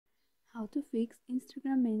How to fix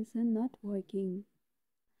Instagram mention not working.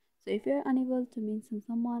 So if you're unable to mention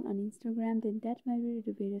someone on Instagram, then that might be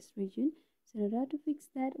due to various reason. So in order to fix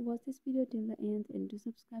that, watch this video till the end and do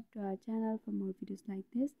subscribe to our channel for more videos like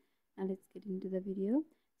this. Now let's get into the video.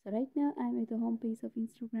 So right now I'm at the home page of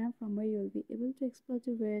Instagram, from where you'll be able to explore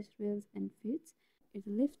to various reels and feeds. At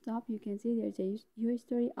the left top you can see there's a your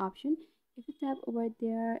story option. If you tap over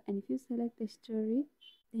there and if you select a story,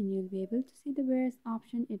 then you'll be able to see the various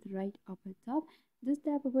option at the right upper top. Just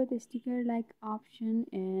tap over the sticker like option,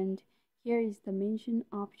 and here is the mention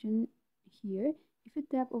option here. If you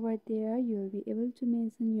tap over there, you'll be able to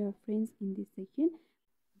mention your friends in this section.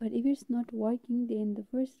 But if it's not working, then the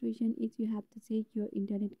first reason is you have to check your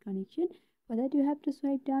internet connection. For that, you have to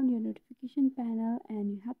swipe down your notification panel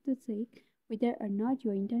and you have to check whether or not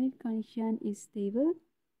your internet connection is stable.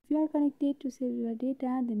 If you are connected to cellular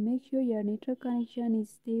data, then make sure your network connection is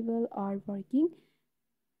stable or working.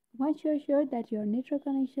 Once you're sure that your network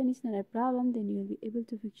connection is not a problem, then you'll be able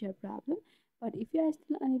to fix your problem. But if you are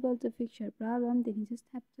still unable to fix your problem, then you just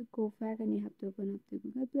have to go back and you have to open up the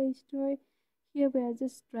Google Play Store. Here we are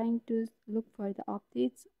just trying to look for the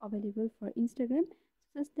updates available for Instagram.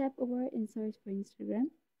 So just tap over and search for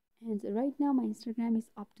Instagram. And right now my Instagram is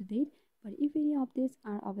up to date. But if any updates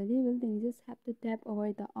are available, then you just have to tap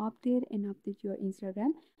over the update and update your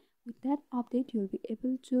Instagram. With that update, you'll be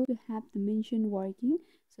able to have the mention working.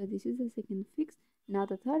 So this is the second fix. Now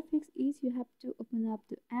the third fix is you have to open up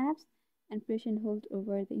the apps and press and hold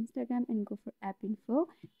over the Instagram and go for app info.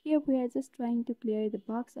 Here we are just trying to clear the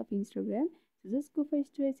box of Instagram. So just go for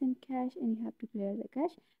storage and cache, and you have to clear the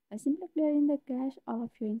cache. By simply clearing the cache, all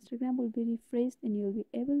of your Instagram will be refreshed and you'll be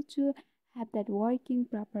able to have that working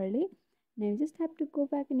properly. Now you just have to go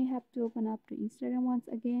back and you have to open up to Instagram once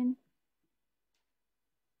again.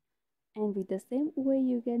 And with the same way,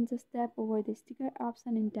 you can just tap over the sticker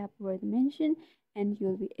option and tap over the mention, and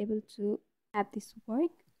you'll be able to have this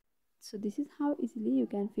work. So this is how easily you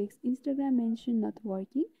can fix Instagram mention not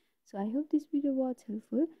working. So I hope this video was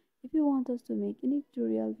helpful. If you want us to make any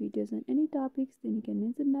tutorial videos on any topics, then you can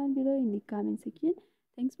mention down below in the comment section.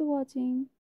 Thanks for watching.